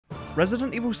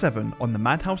Resident Evil 7 on the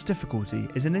Madhouse difficulty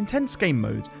is an intense game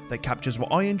mode that captures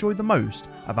what I enjoy the most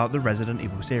about the Resident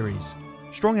Evil series.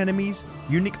 Strong enemies,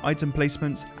 unique item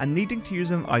placements, and needing to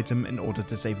use an item in order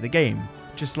to save the game,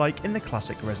 just like in the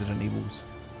classic Resident Evils.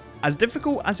 As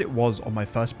difficult as it was on my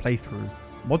first playthrough,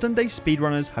 modern day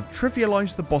speedrunners have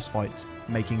trivialised the boss fights,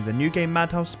 making the new game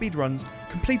Madhouse speedruns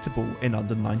completable in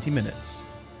under 90 minutes.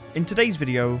 In today's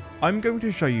video, I'm going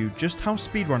to show you just how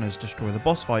speedrunners destroy the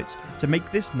boss fights to make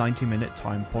this 90-minute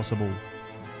time possible.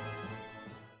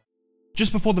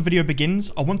 Just before the video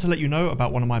begins, I want to let you know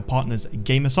about one of my partners,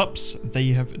 GamerSups. They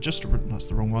have just, that's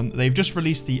the wrong one, they've just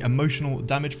released the Emotional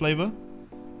Damage flavor,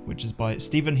 which is by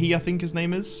Stephen He, I think his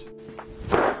name is.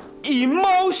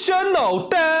 Emotional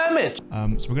damage!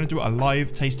 So we're going to do a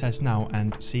live taste test now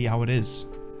and see how it is.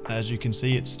 As you can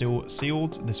see, it's still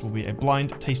sealed. This will be a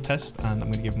blind taste test and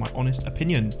I'm going to give my honest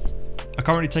opinion. I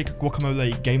currently take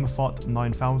Guacamole GamerFart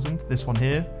 9000, this one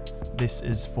here. This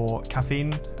is for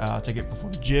caffeine. I take it before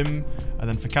the gym. And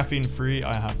then for caffeine free,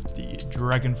 I have the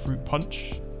Dragon Fruit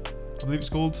Punch, I believe it's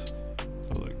called.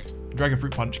 Oh, look. Dragon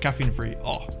Fruit Punch, caffeine free.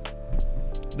 Oh,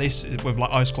 this with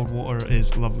like ice cold water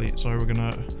is lovely. So we're going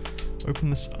to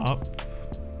open this up.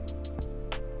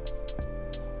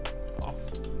 Oh,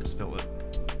 spill it.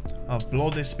 I've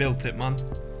bloody spilt it, man.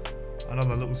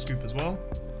 Another little scoop as well.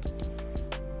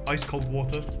 Ice cold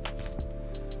water.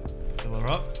 Fill her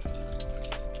up.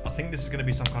 I think this is going to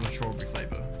be some kind of strawberry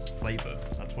flavor.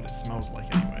 That's what it smells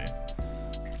like anyway.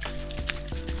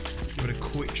 Give it a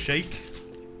quick shake.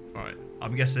 Alright,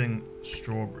 I'm guessing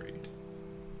strawberry.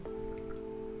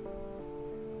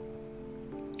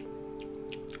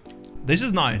 This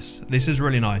is nice. This is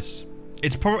really nice.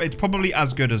 It's probably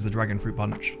as good as the Dragon Fruit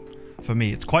Punch. For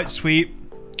me, it's quite sweet,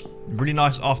 really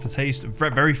nice aftertaste,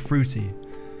 very fruity,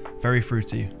 very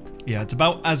fruity. Yeah, it's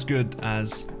about as good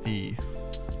as the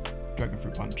Dragon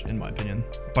Fruit Punch, in my opinion.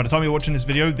 By the time you're watching this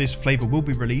video, this flavor will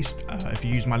be released. If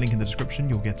you use my link in the description,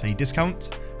 you'll get a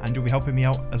discount, and you'll be helping me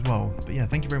out as well. But yeah,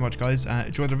 thank you very much, guys.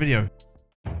 Enjoy the video.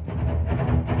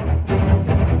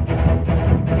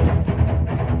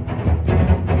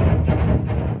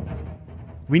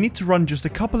 We need to run just a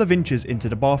couple of inches into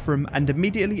the bathroom and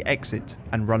immediately exit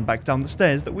and run back down the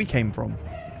stairs that we came from.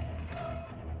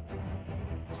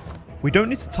 We don't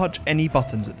need to touch any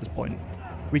buttons at this point.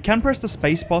 We can press the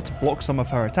spacebar to block some of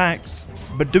her attacks,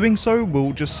 but doing so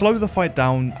will just slow the fight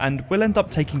down and we'll end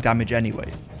up taking damage anyway.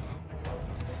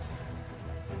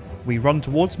 We run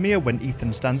towards Mia when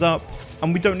Ethan stands up,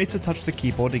 and we don't need to touch the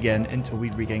keyboard again until we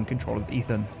regain control of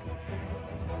Ethan.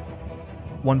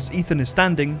 Once Ethan is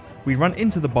standing, we run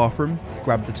into the bathroom,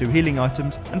 grab the two healing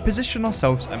items, and position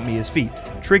ourselves at Mia's feet,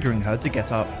 triggering her to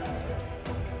get up.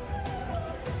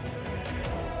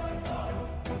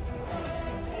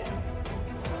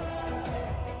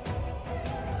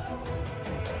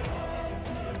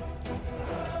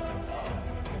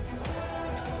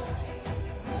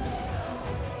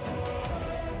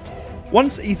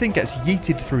 Once Ethan gets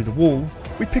yeeted through the wall,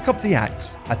 we pick up the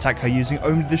axe, attack her using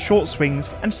only the short swings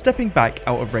and stepping back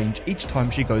out of range each time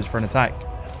she goes for an attack.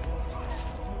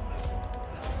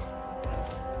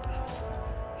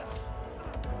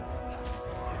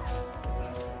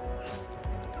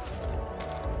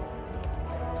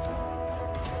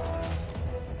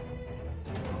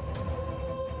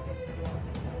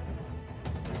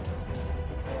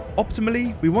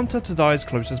 Optimally, we want her to die as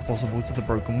close as possible to the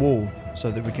broken wall, so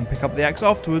that we can pick up the axe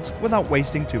afterwards without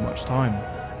wasting too much time.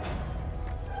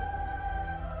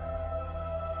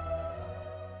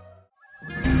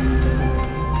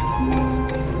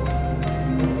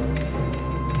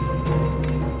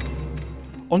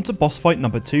 On to boss fight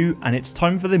number 2, and it's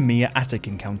time for the Mia attic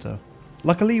encounter.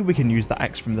 Luckily, we can use the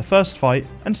axe from the first fight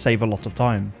and save a lot of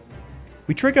time.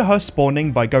 We trigger her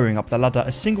spawning by going up the ladder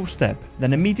a single step,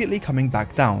 then immediately coming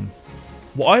back down.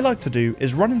 What I like to do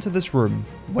is run into this room,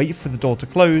 wait for the door to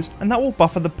close, and that will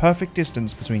buffer the perfect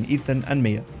distance between Ethan and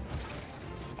Mia.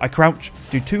 I crouch,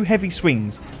 do 2 heavy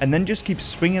swings, and then just keep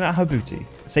swinging at her booty,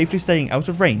 safely staying out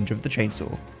of range of the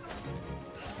chainsaw.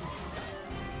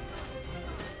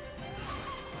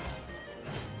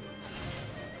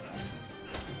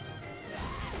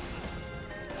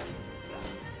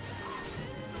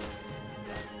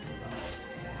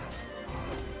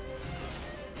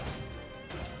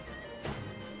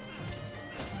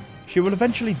 She will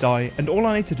eventually die, and all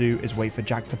I need to do is wait for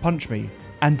Jack to punch me,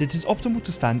 and it is optimal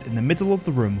to stand in the middle of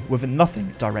the room with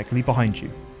nothing directly behind you.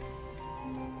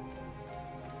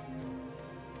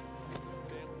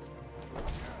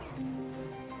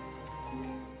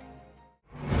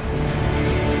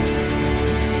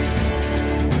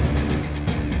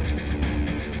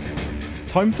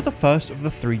 Time for the first of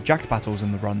the 3 Jack battles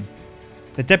in the run.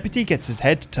 The deputy gets his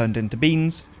head turned into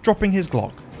beans, dropping his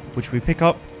Glock, which we pick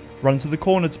up, run to the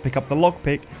corner to pick up the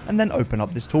lockpick, and then open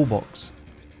up this toolbox.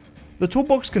 The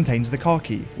toolbox contains the car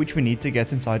key, which we need to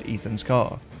get inside Ethan's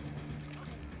car.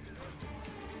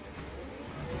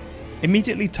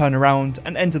 Immediately turn around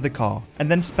and enter the car,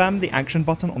 and then spam the action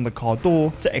button on the car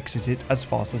door to exit it as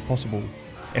fast as possible.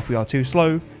 If we are too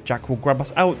slow, Jack will grab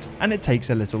us out and it takes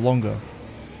a little longer.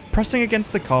 Pressing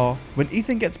against the car, when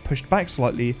Ethan gets pushed back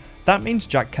slightly, that means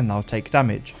Jack can now take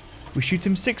damage. We shoot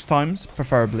him 6 times,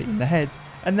 preferably in the head,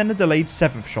 and then a delayed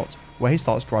 7th shot, where he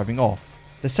starts driving off.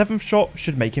 The 7th shot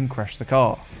should make him crash the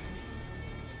car.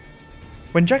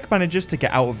 When Jack manages to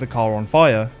get out of the car on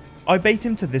fire, I bait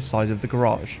him to this side of the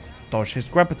garage, dodge his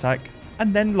grab attack,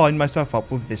 and then line myself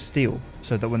up with this steel,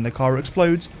 so that when the car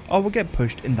explodes, I will get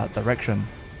pushed in that direction.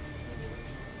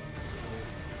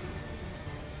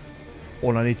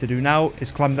 All I need to do now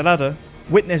is climb the ladder,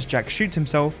 witness Jack shoot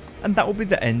himself, and that will be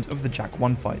the end of the Jack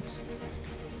 1 fight.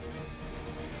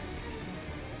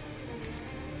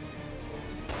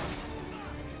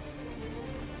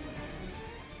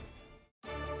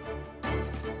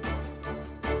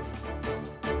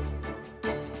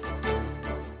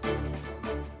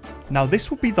 Now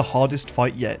this will be the hardest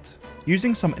fight yet.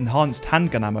 Using some enhanced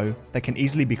handgun ammo that can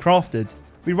easily be crafted,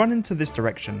 we run into this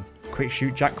direction, quick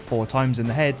shoot Jack 4 times in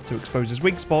the head to expose his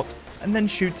weak spot, and then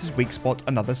shoot his weak spot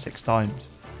another 6 times.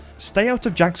 Stay out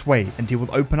of Jack's way and he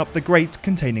will open up the grate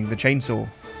containing the chainsaw.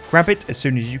 Grab it as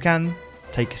soon as you can,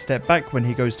 take a step back when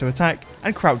he goes to attack,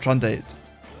 and crouch under it.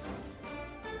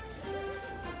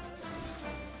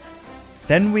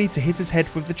 Then we need to hit his head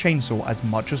with the chainsaw as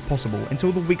much as possible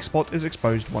until the weak spot is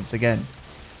exposed once again.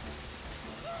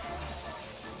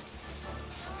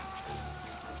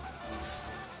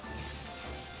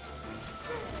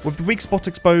 With the weak spot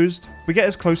exposed, we get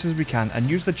as close as we can and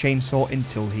use the chainsaw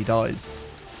until he dies.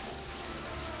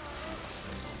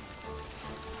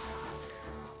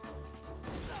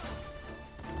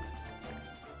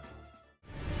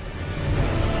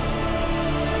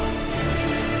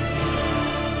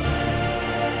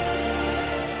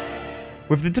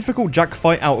 With the difficult Jack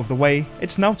fight out of the way,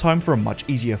 it's now time for a much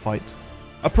easier fight.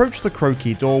 Approach the crow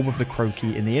key door with the crow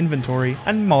key in the inventory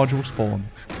and Marge will spawn.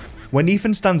 When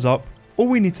Ethan stands up, all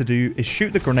we need to do is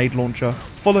shoot the grenade launcher,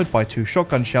 followed by 2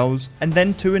 shotgun shells, and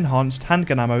then 2 enhanced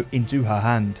handgun ammo into her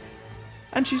hand.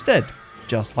 And she's dead,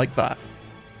 just like that.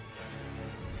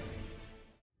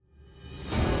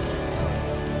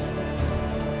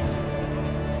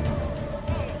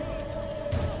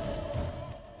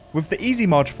 With the easy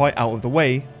Marge fight out of the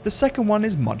way, the second one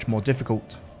is much more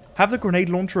difficult. Have the grenade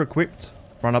launcher equipped,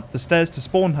 run up the stairs to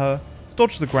spawn her,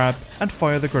 dodge the grab, and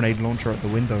fire the grenade launcher at the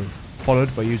window,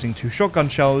 followed by using 2 shotgun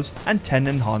shells and 10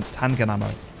 enhanced handgun ammo.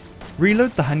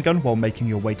 Reload the handgun while making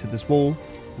your way to this wall,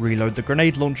 reload the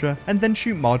grenade launcher, and then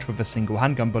shoot Marge with a single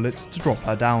handgun bullet to drop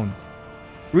her down.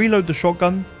 Reload the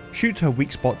shotgun, shoot her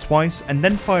weak spot twice, and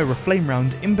then fire a flame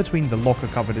round in between the locker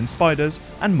covered in spiders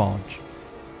and Marge.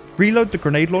 Reload the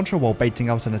grenade launcher while baiting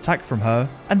out an attack from her,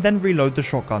 and then reload the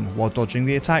shotgun while dodging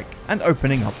the attack and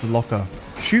opening up the locker.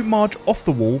 Shoot Marge off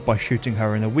the wall by shooting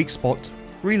her in a weak spot,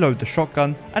 reload the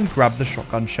shotgun, and grab the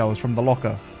shotgun shells from the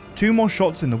locker. 2 more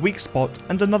shots in the weak spot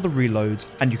and another reload,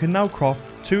 and you can now craft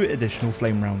 2 additional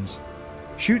flame rounds.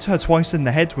 Shoot her twice in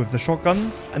the head with the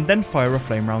shotgun, and then fire a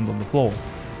flame round on the floor.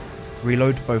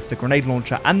 Reload both the grenade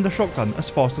launcher and the shotgun as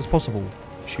fast as possible.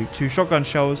 Shoot 2 shotgun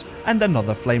shells and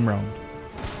another flame round.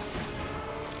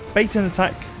 Bait an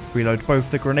attack, reload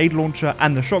both the grenade launcher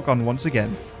and the shotgun once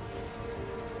again.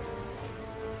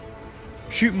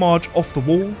 Shoot Marge off the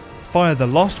wall, fire the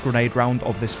last grenade round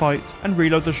of this fight, and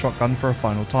reload the shotgun for a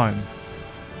final time.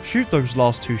 Shoot those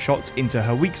last 2 shots into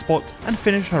her weak spot and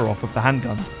finish her off with the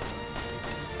handgun.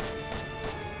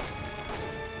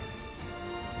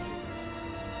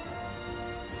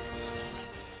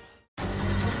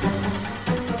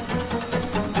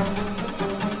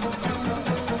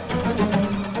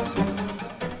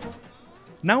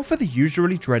 Now for the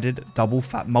usually dreaded double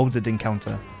fat molded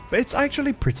encounter, but it's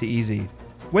actually pretty easy.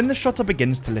 When the shutter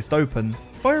begins to lift open,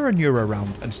 fire a neuro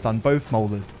round and stun both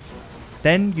molded.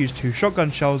 Then use 2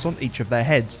 shotgun shells on each of their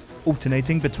heads,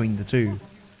 alternating between the 2.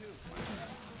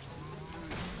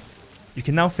 You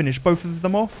can now finish both of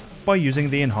them off by using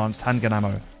the enhanced handgun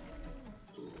ammo.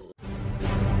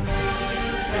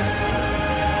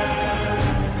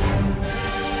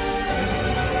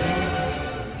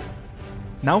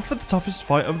 Now for the toughest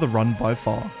fight of the run by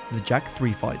far, the Jack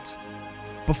 3 fight.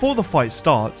 Before the fight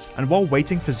starts, and while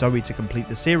waiting for Zoe to complete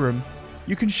the serum,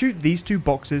 you can shoot these 2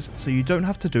 boxes so you don't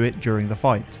have to do it during the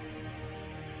fight.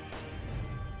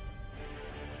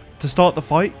 To start the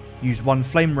fight, Use 1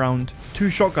 flame round, 2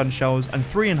 shotgun shells and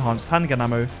 3 enhanced handgun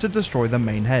ammo to destroy the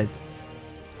main head.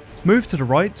 Move to the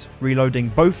right, reloading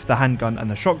both the handgun and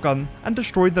the shotgun, and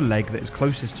destroy the leg that is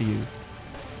closest to you.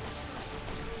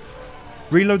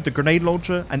 Reload the grenade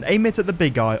launcher and aim it at the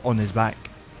big guy on his back.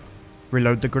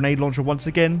 Reload the grenade launcher once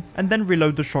again, and then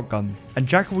reload the shotgun, and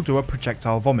Jack will do a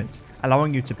projectile vomit,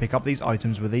 allowing you to pick up these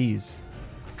items with ease.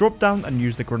 Drop down and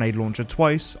use the grenade launcher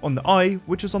twice on the eye,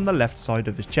 which is on the left side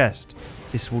of his chest.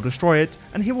 This will destroy it,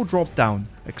 and he will drop down,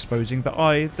 exposing the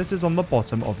eye that is on the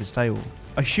bottom of his tail.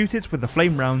 I shoot it with the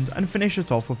flame round and finish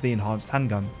it off with the enhanced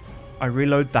handgun. I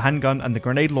reload the handgun and the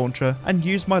grenade launcher and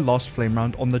use my last flame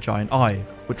round on the giant eye,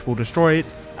 which will destroy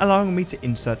it, allowing me to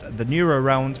insert the neuro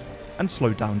round and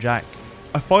slow down Jack.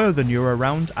 I fire the neuro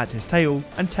round at his tail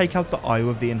and take out the eye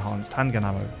with the enhanced handgun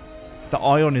ammo. The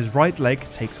eye on his right leg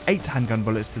takes 8 handgun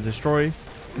bullets to destroy,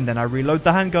 and then I reload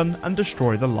the handgun and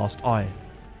destroy the last eye.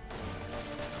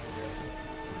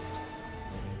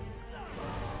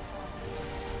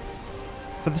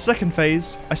 For the second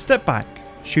phase, I step back,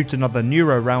 shoot another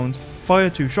neuro round, fire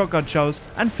 2 shotgun shells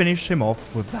and finish him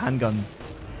off with the handgun.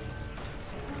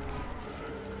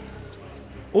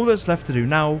 All that's left to do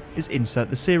now is insert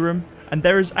the serum, and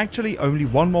there is actually only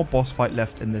one more boss fight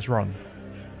left in this run.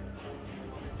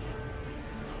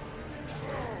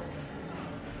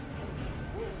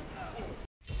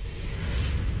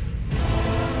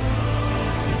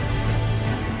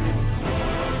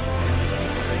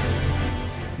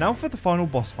 Now for the final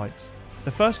boss fight. The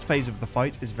first phase of the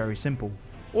fight is very simple.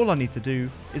 All I need to do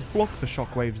is block the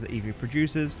shockwaves that Evie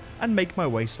produces and make my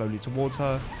way slowly towards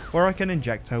her, where I can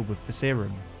inject her with the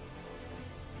serum.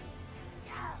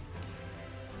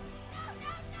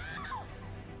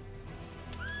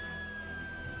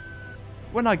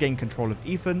 When I gain control of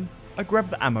Ethan, I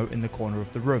grab the ammo in the corner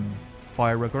of the room,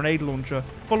 fire a grenade launcher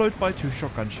followed by 2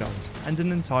 shotgun shells and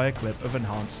an entire clip of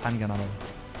enhanced handgun ammo.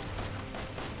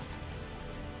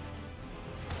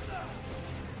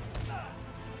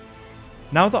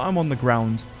 Now that I'm on the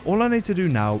ground, all I need to do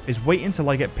now is wait until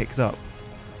I get picked up.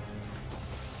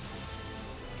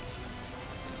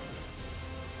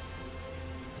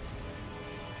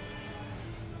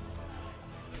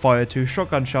 Fire 2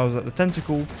 shotgun shells at the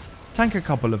tentacle, tank a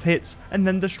couple of hits, and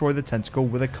then destroy the tentacle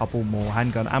with a couple more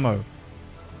handgun ammo.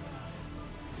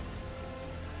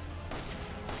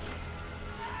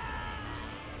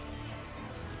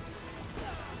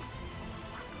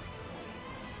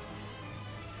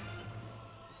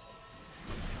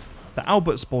 The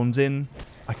Albert spawns in,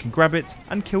 I can grab it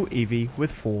and kill Evie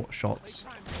with 4 shots.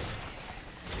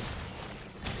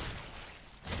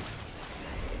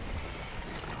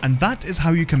 And that is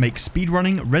how you can make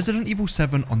speedrunning Resident Evil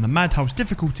 7 on the Madhouse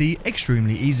difficulty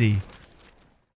extremely easy.